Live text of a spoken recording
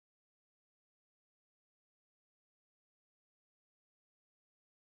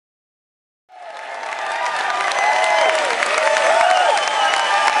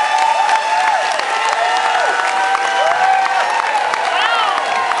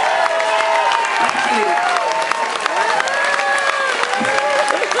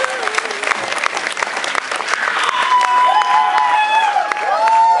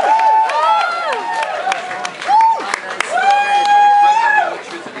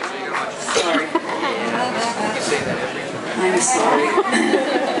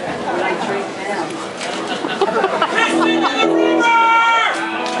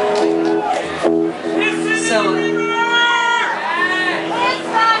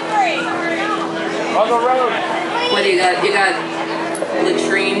What do you got? You got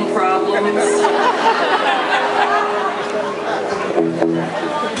latrine problems?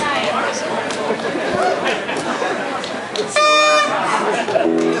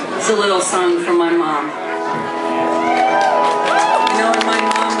 It's a little song from my mom. You know, when my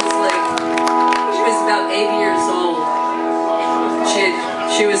mom was like, she was about 80 years old.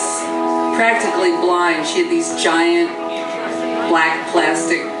 She was practically blind. She had these giant black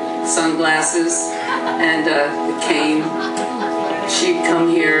plastic sunglasses and a cane. She'd come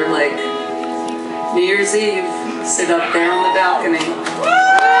here like New Year's Eve, sit up there on the balcony.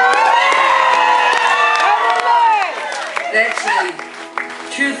 Actually,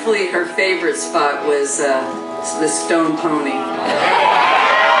 truthfully, her favorite spot was the Stone Pony.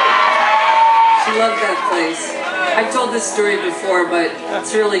 She loved that place. I've told this story before, but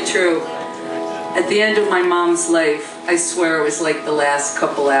it's really true. At the end of my mom's life, I swear it was like the last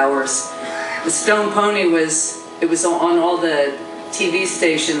couple hours. The Stone Pony was on all the TV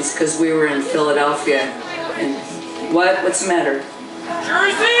stations because we were in Philadelphia. And what's the matter?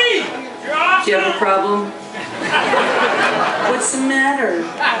 Jersey! Do you have a problem? What's the matter?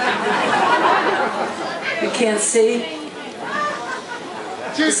 You can't see?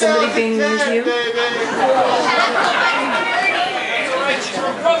 Is somebody being mean to you?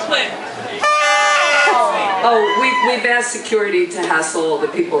 Oh, we've asked security to hassle all the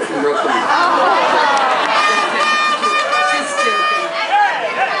people from Brooklyn. Just joking.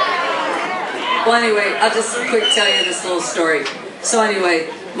 Well, anyway, I'll just quick tell you this little story. So anyway,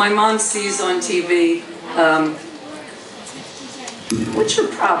 my mom sees on TV, what's your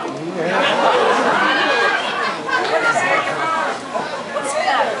problem?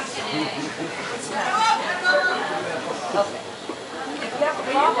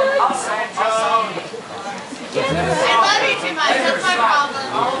 I love you too much, that's my problem.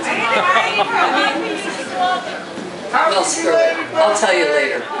 Well, screw it. I'll tell you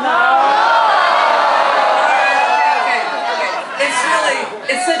later.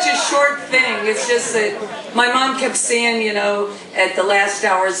 It's such a short thing. It's just that my mom kept saying, you know, at the last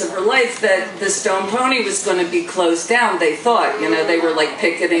hours of her life that the Stone Pony was going to be closed down. They thought, you know, they were like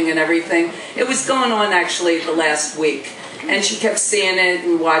picketing and everything. It was going on actually the last week. And she kept seeing it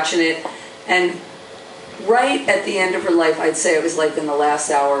and watching it. And right at the end of her life, I'd say it was like in the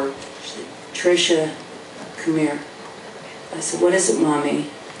last hour, she said, Tricia, come here. I said, what is it, Mommy?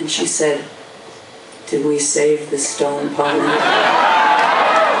 And she said, did we save the Stone Pony?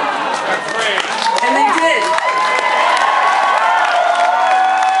 And they did.